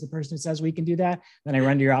I'm always the person who says we can do that. Then I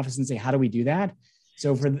run to your office and say, how do we do that?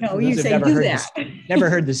 So for those who've never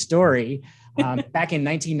heard the story, back in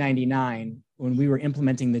 1999, when we were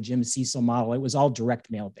implementing the Jim Cecil model, it was all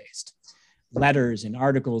direct mail based. Letters and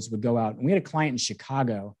articles would go out. And we had a client in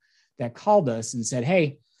Chicago that called us and said,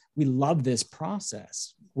 hey, we love this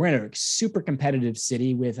process. We're in a super competitive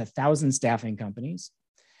city with 1,000 staffing companies.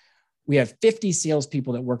 We have 50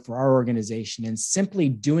 salespeople that work for our organization, and simply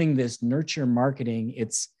doing this nurture marketing,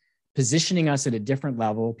 it's positioning us at a different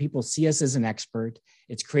level. People see us as an expert.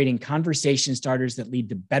 It's creating conversation starters that lead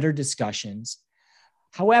to better discussions.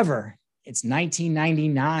 However, it's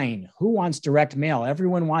 1999. Who wants direct mail?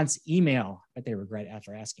 Everyone wants email, but they regret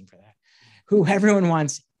after asking for that. Everyone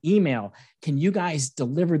wants email. Can you guys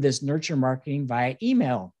deliver this nurture marketing via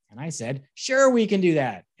email? And I said, sure, we can do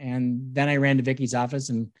that. And then I ran to Vicky's office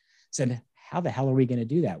and said, how the hell are we going to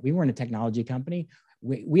do that? We weren't a technology company.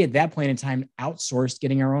 We at that point in time outsourced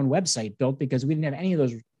getting our own website built because we didn't have any of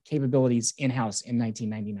those capabilities in-house in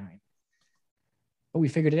 1999. But we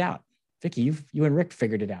figured it out. Vicky, you and Rick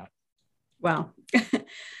figured it out. Wow.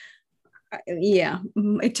 Yeah,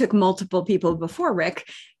 it took multiple people before Rick,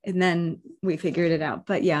 and then we figured it out.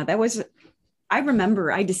 But yeah,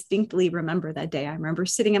 I distinctly remember that day. I remember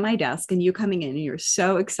sitting at my desk and you coming in and you're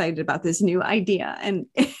so excited about this new idea. And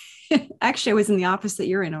actually I was in the office that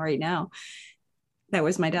you're in right now. That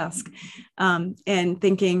was my desk. And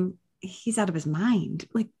thinking, he's out of his mind.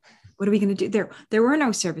 Like, what are we going to do? There were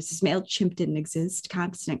no services. MailChimp didn't exist.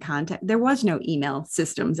 Constant Contact. There was no email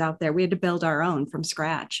systems out there. We had to build our own from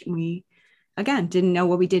scratch. And we, again, didn't know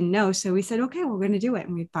what we didn't know. So we said, okay, we're going to do it.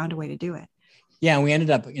 And we found a way to do it. Yeah. And we ended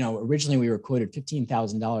up, originally we were quoted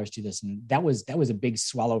 $15,000 to this. And that was a big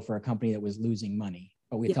swallow for a company that was losing money,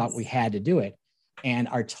 but we thought we had to do it. And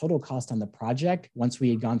our total cost on the project, once we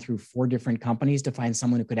had gone through 4 different companies to find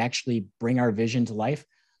someone who could actually bring our vision to life,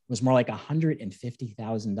 was more like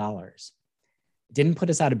 $150,000. It didn't put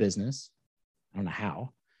us out of business. I don't know how.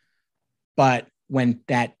 But when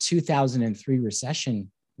that 2003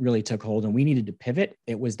 recession really took hold and we needed to pivot,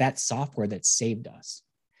 it was that software that saved us.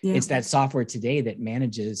 Yeah. It's that software today that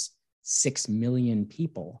manages 6 million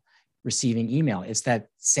people receiving email. It's that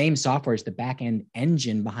same software as the back-end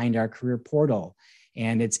engine behind our career portal,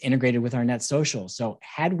 and it's integrated with our Net Social. So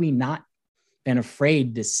had we been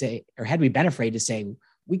afraid to say,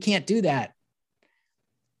 we can't do that,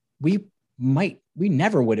 we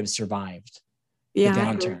never would have survived the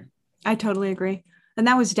downturn. I totally agree. And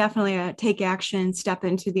that was definitely a take action, step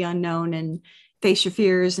into the unknown and face your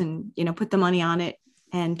fears and, put the money on it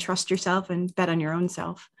and trust yourself and bet on your own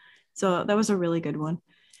self. So that was a really good one.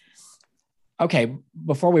 Okay,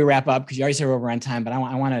 before we wrap up, because you already said we're over on time, but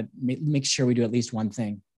I want to make sure we do at least one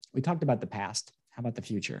thing. We talked about the past. How about the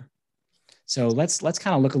future? So let's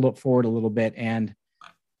kind of look forward a little bit, and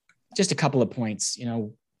just a couple of points. You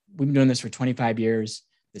know, we've been doing this for 25 years.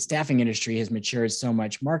 The staffing industry has matured so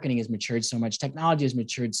much. Marketing has matured so much. Technology has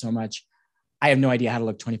matured so much. I have no idea how to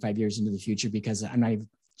look 25 years into the future because I'm not even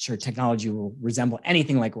sure technology will resemble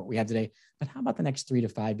anything like what we have today. But how about the next 3 to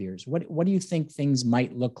 5 years? What do you think things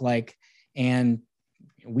might look like? And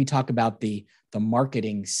we talk about the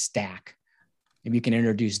marketing stack. Maybe you can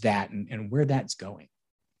introduce that and where that's going.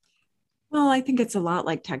 Well, I think it's a lot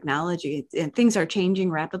like technology. Things are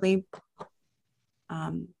changing rapidly.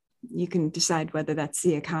 You can decide whether that's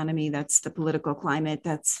the economy, that's the political climate,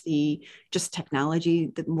 that's the just technology,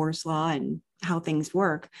 the Moore's law and how things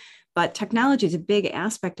work. But technology is a big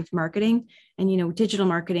aspect of marketing. And, you know, digital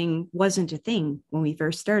marketing wasn't a thing when we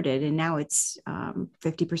first started. And now it's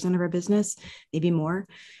 50% of our business, maybe more.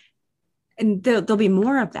 And there'll be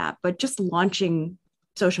more of that. But just launching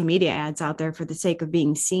social media ads out there for the sake of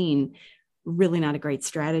being seen, really not a great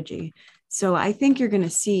strategy. So I think you're going to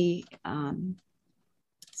see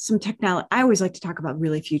some technology. I always like to talk about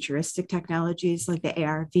really futuristic technologies like the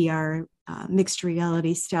AR, VR, mixed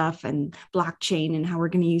reality stuff and blockchain and how we're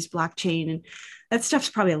going to use blockchain. And that stuff's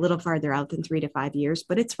probably a little farther out than 3 to 5 years,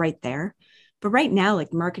 but it's right there. But right now,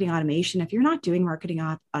 like marketing automation, if you're not doing marketing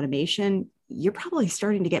automation, you're probably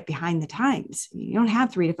starting to get behind the times. You don't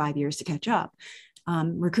have 3 to 5 years to catch up.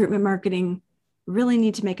 Recruitment marketing really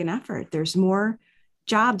need to make an effort. There's more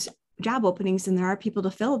job openings than there are people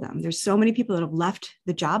to fill them. There's so many people that have left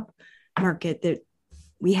the job market that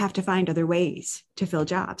we have to find other ways to fill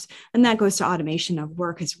jobs. And that goes to automation of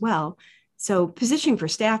work as well. So positioning for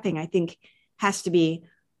staffing, I think, has to be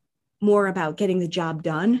more about getting the job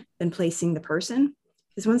done than placing the person.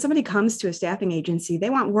 Because when somebody comes to a staffing agency,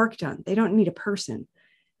 they want work done. They don't need a person.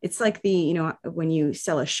 It's like when you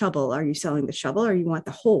sell a shovel, are you selling the shovel or you want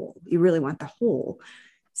the hole? You really want the hole.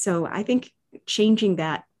 So I think changing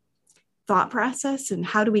that thought process and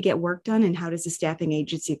how do we get work done and how does the staffing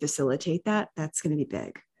agency facilitate that? That's going to be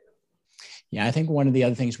big. Yeah, I think one of the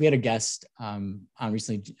other things, we had a guest on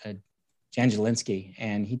recently, Jan Jelinski,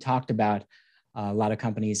 and he talked about a lot of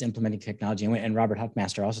companies implementing technology, and Robert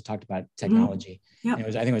Huffmaster also talked about technology. Mm-hmm. Yep.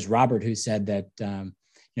 I think it was Robert who said that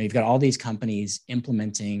you've got all these companies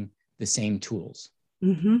implementing the same tools,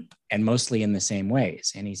 mm-hmm. and mostly in the same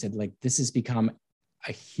ways. And he said, like, this has become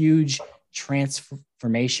a huge transference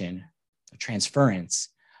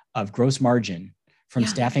of gross margin from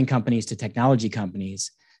staffing companies to technology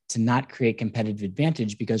companies to not create competitive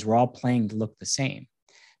advantage because we're all playing to look the same.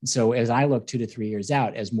 And so as I look 2 to 3 years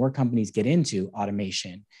out, as more companies get into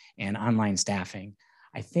automation and online staffing,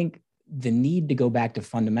 I think the need to go back to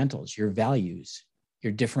fundamentals, your values,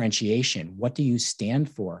 your differentiation, what do you stand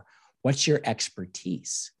for? What's your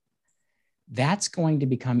expertise? That's going to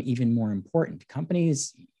become even more important.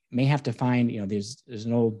 Companies may have to find, there's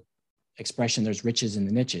an old expression, there's riches in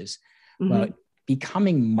the niches, mm-hmm. but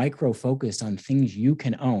becoming micro-focused on things you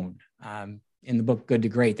can own. In the book, Good to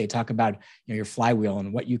Great, they talk about your flywheel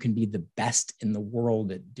and what you can be the best in the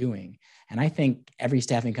world at doing. And I think every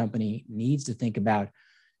staffing company needs to think about,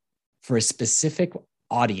 for a specific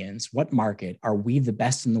audience, what market are we the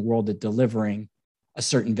best in the world at delivering a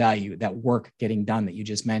certain value, that work getting done that you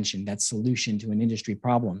just mentioned, that solution to an industry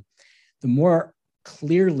problem. The more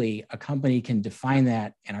clearly a company can define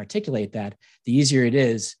that and articulate that, the easier it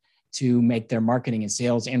is to make their marketing and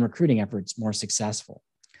sales and recruiting efforts more successful.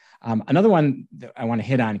 Another one that I want to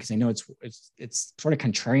hit on, because I know it's sort of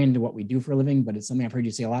contrarian to what we do for a living, but it's something I've heard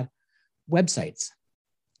you say a lot. Websites.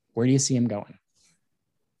 Where do you see them going?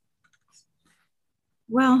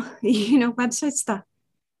 Well, websites,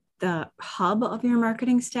 the hub of your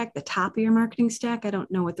marketing stack, the top of your marketing stack. I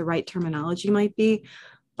don't know what the right terminology might be,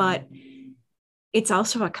 but it's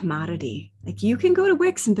also a commodity. Like you can go to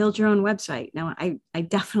Wix and build your own website. Now, I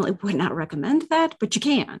definitely would not recommend that, but you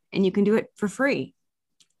can, and you can do it for free.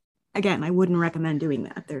 Again, I wouldn't recommend doing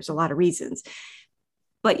that. There's a lot of reasons,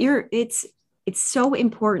 but it's so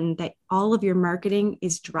important that all of your marketing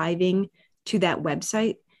is driving to that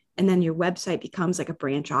website. And then your website becomes like a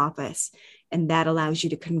branch office. And that allows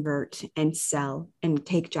you to convert and sell and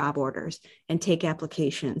take job orders and take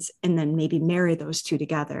applications and then maybe marry those two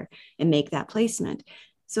together and make that placement.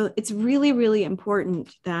 So it's really, really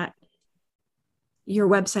important that your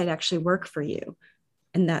website actually work for you.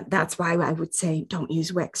 And that's why I would say don't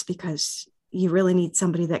use Wix, because you really need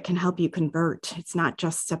somebody that can help you convert. It's not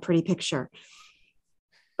just a pretty picture,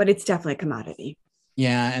 but it's definitely a commodity.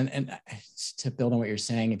 Yeah. And to build on what you're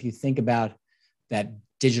saying, if you think about that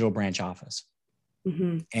digital branch office.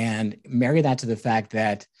 Mm-hmm. And marry that to the fact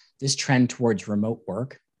that this trend towards remote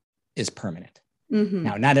work is permanent. Mm-hmm.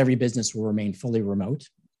 Now, not every business will remain fully remote.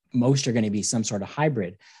 Most are going to be some sort of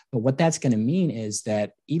hybrid. But what that's going to mean is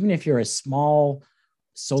that even if you're a small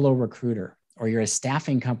solo recruiter or you're a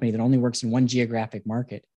staffing company that only works in one geographic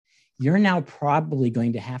market, you're now probably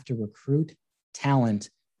going to have to recruit talent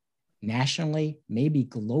nationally, maybe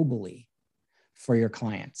globally, for your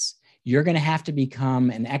clients. You're going to have to become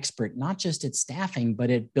an expert, not just at staffing, but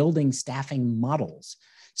at building staffing models.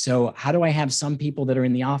 So how do I have some people that are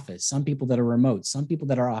in the office, some people that are remote, some people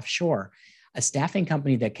that are offshore? A staffing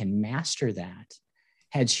company that can master that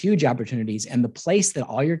has huge opportunities. And the place that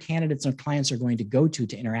all your candidates and clients are going to go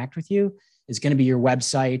to interact with you is going to be your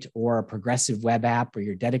website or a progressive web app or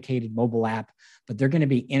your dedicated mobile app, but they're going to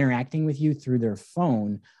be interacting with you through their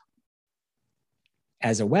phone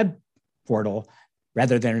as a web portal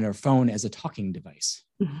rather than their phone as a talking device.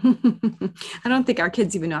 I don't think our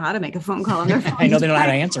kids even know how to make a phone call on their phone. I know they know how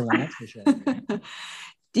to answer one, that's for sure.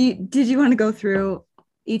 Did you want to go through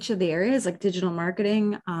each of the areas like digital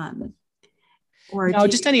marketing? Or no,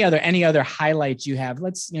 just any other highlights you have.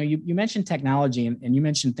 You mentioned technology and you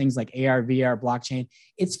mentioned things like AR, VR, blockchain.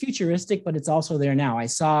 It's futuristic, but it's also there now. I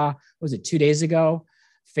saw, was it 2 days ago?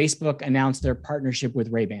 Facebook announced their partnership with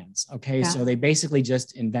Ray-Bans. Okay. Yeah. So they basically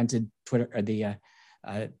just invented Twitter or the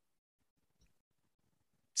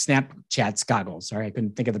Snapchat's goggles. Sorry, I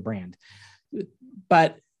couldn't think of the brand,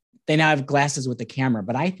 but they now have glasses with the camera.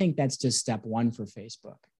 But I think that's just step one for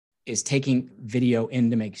Facebook, is taking video in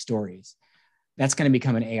to make stories. That's going to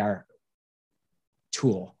become an AR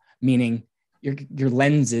tool, meaning your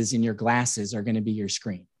lenses in your glasses are going to be your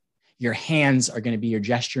screen. Your hands are going to be your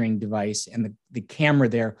gesturing device, and the camera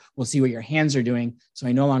there will see what your hands are doing. So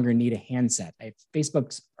I no longer need a handset.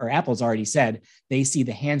 Facebook's or Apple's already said they see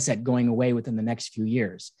the handset going away within the next few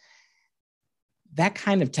years. That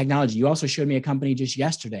kind of technology. You also showed me a company just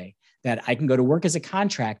yesterday that I can go to work as a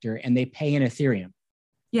contractor and they pay in Ethereum.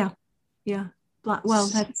 Yeah. Yeah. Well,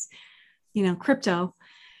 that's, crypto.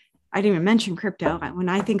 I didn't even mention crypto. When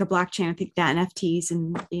I think of blockchain, I think that NFTs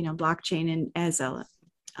and, blockchain and as a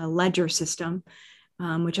ledger system,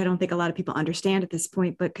 which I don't think a lot of people understand at this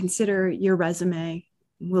point, but consider your resume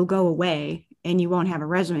will go away and you won't have a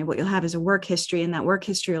resume. What you'll have is a work history, and that work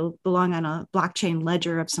history will belong on a blockchain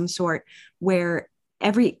ledger of some sort where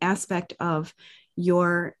every aspect of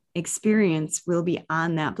your experience will be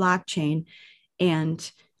on that blockchain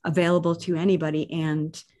and available to anybody,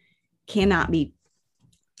 and can't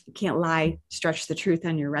lie, stretch the truth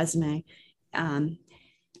on your resume.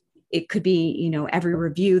 It could be, every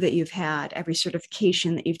review that you've had, every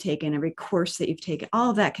certification that you've taken, every course that you've taken,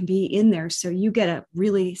 all of that can be in there. So you get a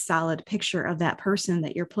really solid picture of that person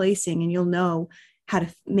that you're placing, and you'll know how to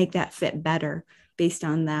make that fit better based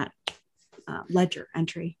on that ledger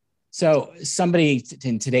entry. So somebody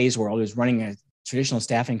in today's world who's running a traditional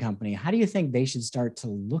staffing company, how do you think they should start to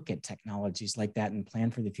look at technologies like that and plan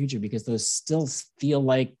for the future? Because those still feel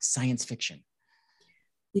like science fiction.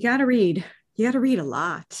 You got to read. You got to read a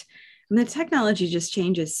lot. And the technology just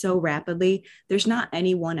changes so rapidly. There's not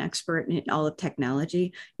any one expert in all of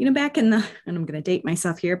technology. Back in and I'm going to date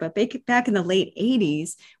myself here, but back in the late 80s,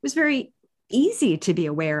 it was very easy to be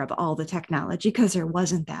aware of all the technology because there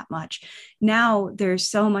wasn't that much. Now there's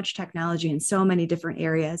so much technology in so many different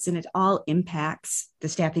areas, and it all impacts the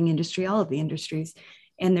staffing industry, all of the industries.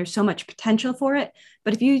 And there's so much potential for it.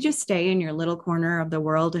 But if you just stay in your little corner of the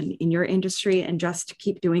world and in your industry and just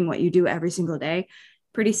keep doing what you do every single day,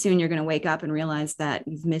 pretty soon you're going to wake up and realize that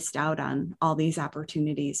you've missed out on all these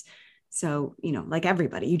opportunities. So, like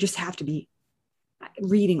everybody, you just have to be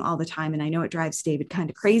reading all the time. And I know it drives David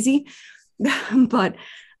kind of crazy, but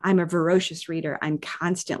I'm a voracious reader. I'm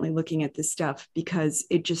constantly looking at this stuff because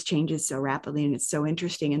it just changes so rapidly and it's so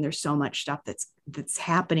interesting. And there's so much stuff that's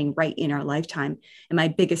happening right in our lifetime. And my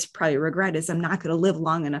biggest probably regret is I'm not going to live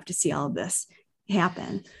long enough to see all of this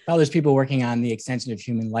happen. Well, there's people working on the extension of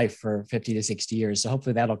human life for 50 to 60 years. So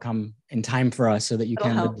hopefully that'll come in time for us so that you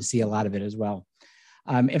can live to see a lot of it as well.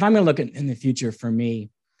 If I'm going to look in the future for me,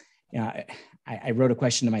 I wrote a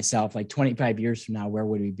question to myself, like 25 years from now, where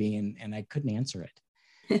would we be? And I couldn't answer it.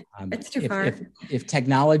 It's too far. If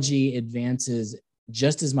technology advances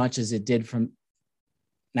just as much as it did from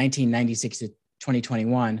 1996 to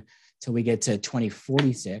 2021 till we get to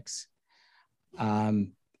 2046,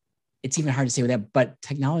 it's even hard to say with that, but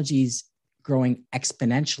technology's growing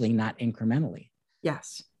exponentially, not incrementally.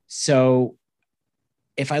 Yes. So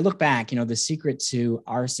if I look back, the secret to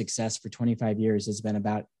our success for 25 years has been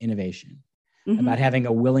about innovation, about having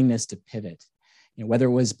a willingness to pivot. Whether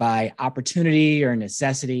it was by opportunity or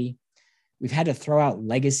necessity, We've had to throw out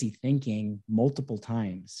legacy thinking multiple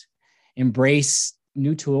times, embrace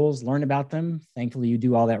new tools, learn about them. Thankfully, you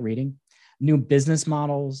do all that reading, new business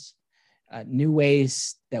models, new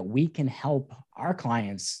ways that we can help our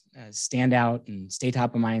clients stand out and stay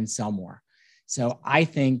top of mind, sell more. So I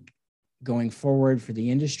think going forward for the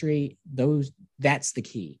industry, that's the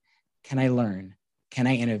key. Can I learn? Can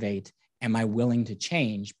I innovate? Am I willing to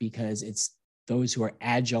change? Because it's those who are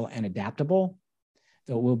agile and adaptable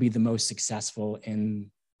that will be the most successful in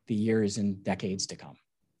the years and decades to come.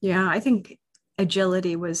 Yeah, I think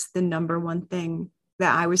agility was the number one thing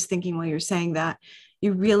that I was thinking while you're saying that.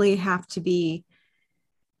 You really have to be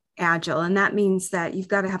agile. And that means that you've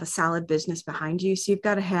got to have a solid business behind you. So you've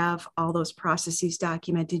got to have all those processes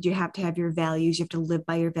documented. You have to have your values. You have to live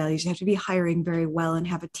by your values. You have to be hiring very well and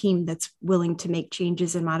have a team that's willing to make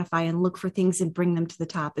changes and modify and look for things and bring them to the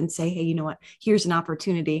top and say, hey, you know what, here's an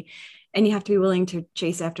opportunity. And you have to be willing to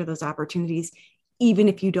chase after those opportunities, even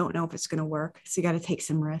if you don't know if it's going to work. So you got to take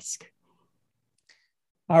some risk.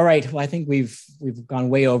 All right. Well, I think we've gone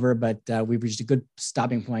way over, but we've reached a good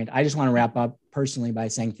stopping point. I just want to wrap up personally by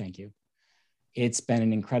saying thank you. It's been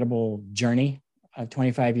an incredible journey of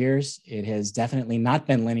 25 years. It has definitely not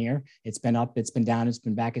been linear. It's been up, it's been down, it's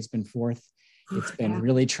been back, it's been forth. It's been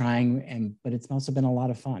really trying, but it's also been a lot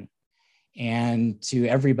of fun. And to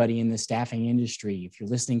everybody in the staffing industry, if you're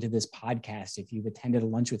listening to this podcast, if you've attended a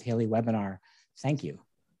Lunch with Haley webinar, thank you.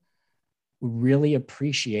 We really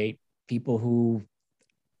appreciate people who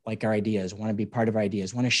like our ideas, want to be part of our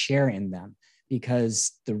ideas, want to share in them,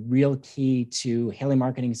 because the real key to Haley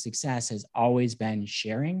Marketing success has always been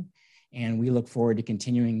sharing. And we look forward to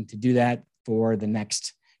continuing to do that for the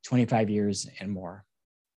next 25 years and more.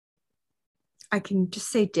 I can just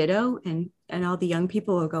say ditto, and all the young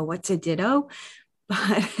people will go, what's a ditto?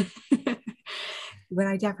 But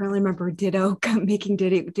I definitely remember making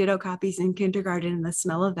ditto copies in kindergarten and the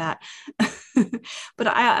smell of that. But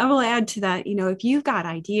I will add to that, if you've got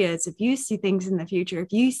ideas, if you see things in the future,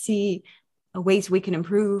 if you see ways we can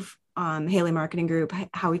improve Haley Marketing Group,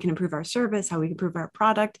 how we can improve our service, how we can improve our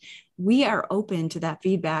product, we are open to that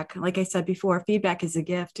feedback. Like I said before, feedback is a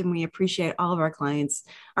gift, and we appreciate all of our clients,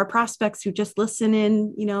 our prospects who just listen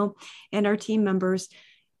in, and our team members.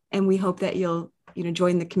 And we hope that you'll,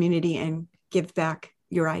 join the community and give back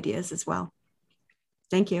your ideas as well.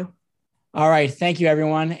 Thank you. All right. Thank you,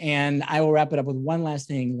 everyone. And I will wrap it up with one last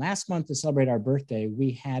thing. Last month, to celebrate our birthday,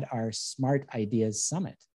 we had our Smart Ideas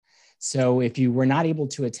Summit. So if you were not able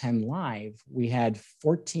to attend live, we had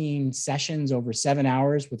 14 sessions over 7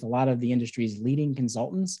 hours with a lot of the industry's leading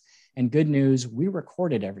consultants. And good news, we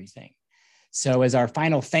recorded everything. So as our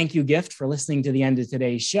final thank you gift for listening to the end of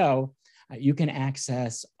today's show, you can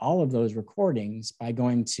access all of those recordings by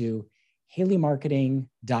going to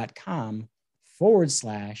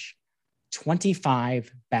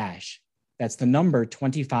haleymarketing.com/25BASH. That's the number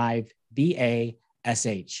 25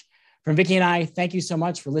 BASH. From Vicki and I, thank you so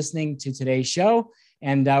much for listening to today's show.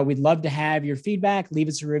 And we'd love to have your feedback. Leave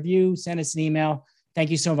us a review, send us an email. Thank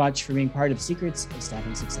you so much for being part of Secrets of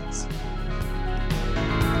Staffing Success.